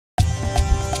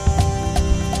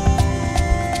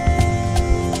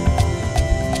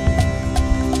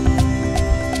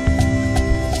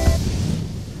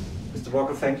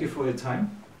thank you for your time.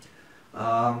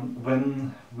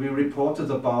 When we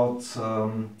reported about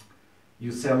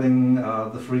you selling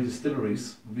the 3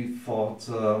 distilleries, we thought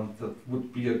that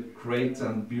would be a great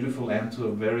and beautiful end to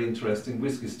a very interesting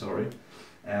whiskey story.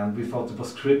 And we thought the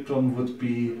postscriptum would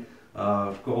be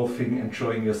golfing,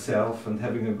 enjoying yourself and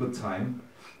having a good time.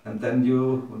 And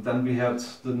then we had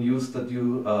the news that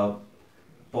you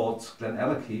bought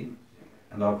GlenAllachie,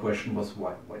 and our question was,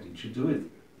 why did you do it?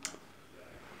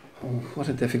 Oh, what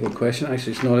a difficult question.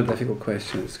 Actually, it's not a difficult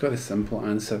question. It's got a simple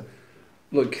answer.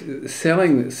 Look,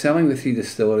 selling the 3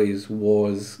 distilleries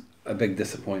was a big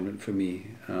disappointment for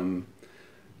me.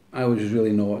 I was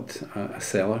really not a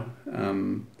seller,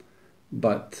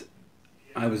 but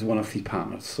I was one of 3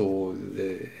 partners, so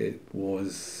the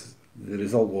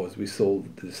result was we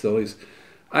sold the distilleries.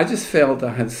 I just felt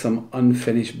I had some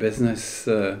unfinished business.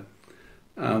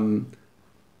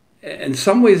 In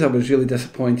some ways I was really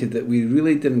disappointed that we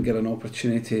really didn't get an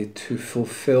opportunity to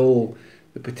fulfill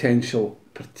the potential,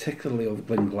 particularly of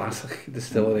Glenglassaugh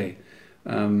distillery.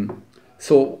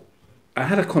 So I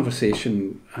had a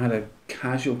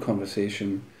casual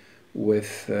conversation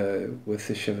with the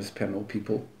Chivas Pernod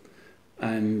people,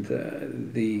 and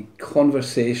the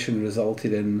conversation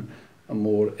resulted in a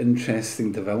more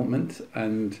interesting development,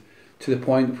 and to the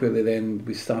point where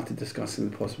we started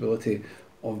discussing the possibility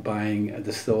of buying a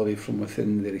distillery from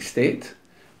within their estate.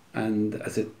 And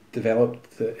as it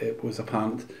developed, it was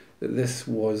apparent that this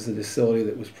was the distillery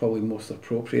that was probably most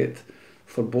appropriate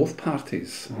for both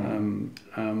parties. And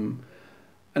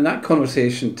that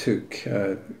conversation took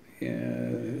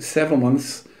several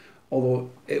months,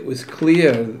 although it was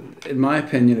clear, in my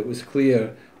opinion, it was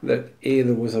clear that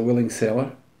there was a willing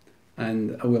seller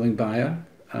and a willing buyer.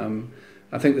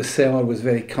 I think the seller was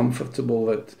very comfortable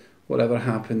that whatever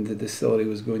happened, the distillery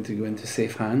was going to go into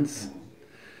safe hands.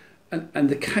 And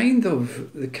the kind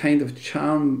of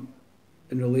charm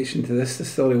in relation to this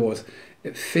distillery was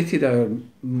it fitted our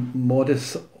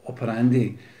modus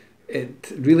operandi.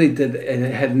 It really did.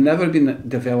 It had never been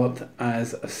developed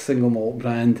as a single malt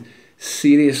brand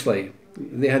seriously.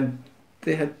 They had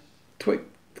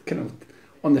kind of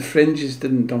on the fringes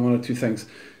done 1 or 2 things.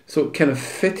 So it kind of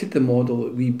fitted the model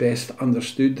that we best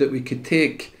understood, that we could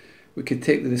take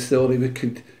the distillery, we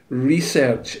could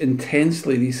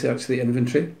intensely research the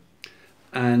inventory,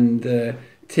 and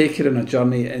take it on a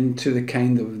journey into the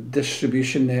kind of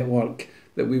distribution network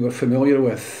that we were familiar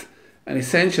with. And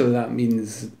essentially that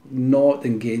means not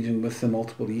engaging with the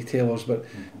multiple retailers, but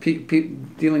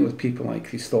dealing with people like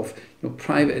Christophe,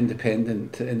 private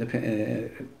independent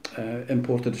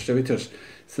importer distributors.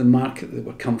 It's the market that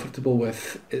we're comfortable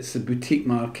with. It's the boutique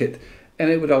market, and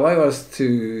it would allow us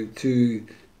to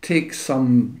take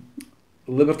some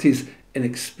liberties in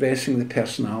expressing the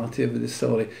personality of the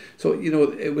distillery. So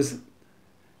it was.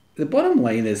 The bottom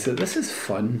line is that this is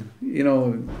fun.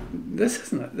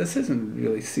 This isn't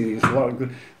really serious work.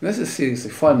 This is seriously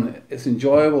fun. It's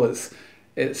enjoyable.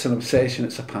 It's an obsession.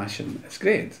 It's a passion. It's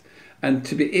great, and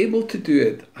to be able to do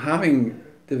it, having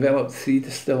developed 3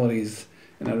 distilleries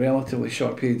in a relatively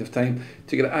short period of time,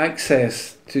 to get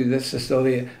access to this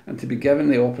distillery and to be given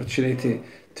the opportunity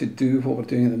to do what we're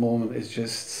doing at the moment is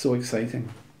just so exciting.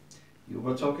 You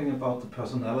were talking about the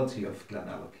personality of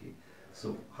GlenAllachie.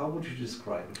 So how would you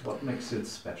describe it? What makes it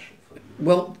special for you?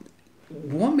 Well,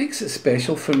 what makes it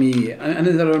special for me, and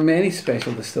there are many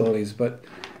special distilleries, but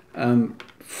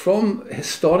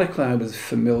historically I was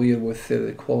familiar with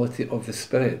the quality of the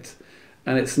spirit,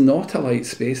 and it's not a light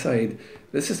Speyside.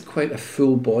 This is quite a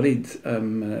full-bodied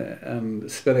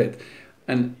spirit,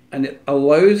 and it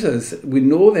allows us. We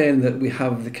know then that we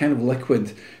have the kind of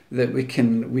liquid that we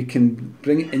can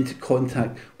bring into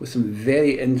contact with some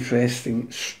very interesting,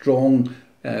 strong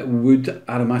wood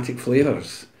aromatic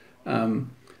flavours. And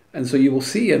so you will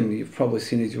see, and you've probably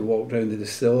seen as you walk around the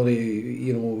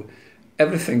distillery,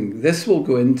 everything. This will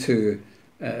go into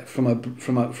from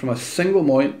a single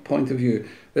point of view.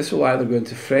 This will either go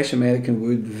into fresh American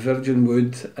wood, virgin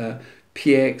wood,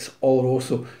 PX,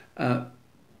 Oloroso,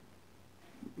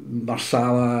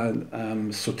 Marsala,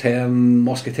 Sauterne,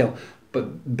 Moscatel,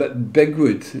 but big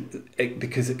wood,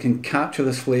 because it can capture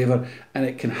this flavour and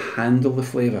it can handle the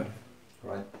flavour.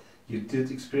 Right. You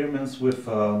did experiments with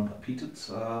a peated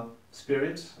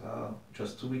spirit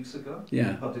just 2 weeks ago.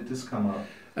 Yeah. How did this come out?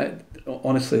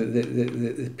 Honestly,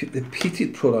 the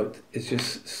peated product is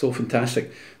just so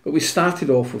fantastic. But we started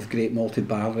off with great malted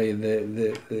barley.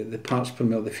 The parts per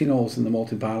million, the phenols in the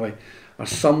malted barley are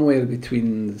somewhere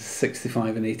between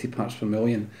 65 and 80 parts per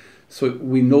million. So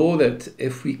we know that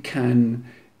if we can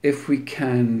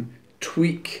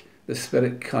tweak the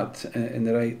spirit cut in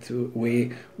the right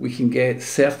way, we can get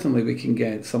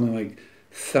something like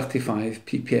 35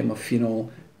 ppm of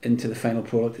phenol into the final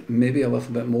product, maybe a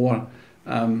little bit more.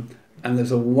 And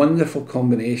there's a wonderful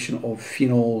combination of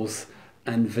phenols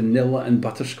and vanilla and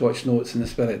butterscotch notes in the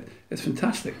spirit. It's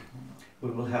fantastic. We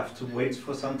will have to wait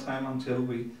for some time until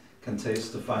we can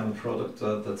taste the final product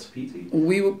that's peaty.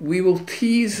 We will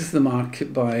tease the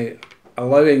market by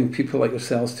allowing people like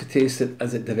yourselves to taste it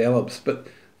as it develops, but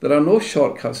there are no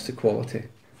shortcuts to quality.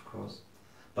 Of course.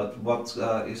 But what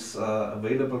is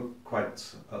available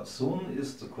quite soon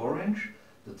is the core range,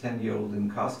 the 10-year-old in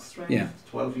cask strength, Yeah.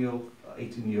 12-year-old,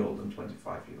 18-year-old and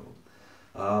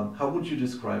 25-year-old. How would you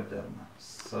describe them?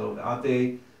 So are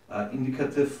they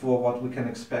indicative for what we can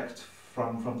expect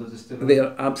from the distillery? They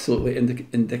are absolutely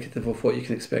indicative of what you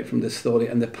can expect from this distillery,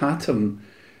 and the pattern,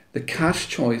 the cask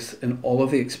choice in all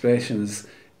of the expressions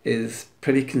is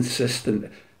pretty consistent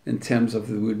in terms of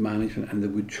the wood management and the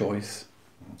wood choice.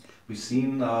 We've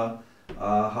seen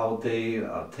how they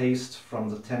taste from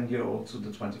the 10-year-old to the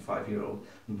 25-year-old.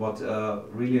 And what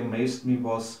really amazed me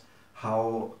was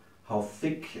how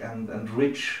thick and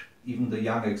rich even the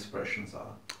young expressions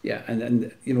are. Yeah,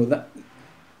 and you know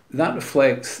that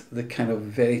reflects the kind of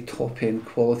very top end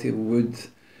quality of wood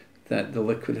that the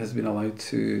liquid has been allowed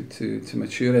to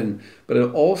mature in. But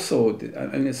it also, I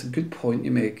mean, it's a good point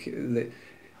you make, that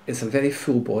it's a very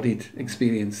full-bodied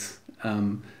experience,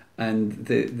 and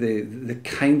the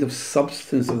kind of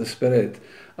substance of the spirit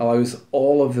allows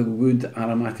all of the wood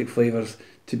aromatic flavours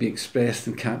to be expressed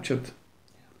and captured.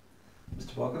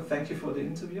 Mr. Walker, thank you for the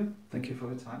interview. Thank you for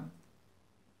your time.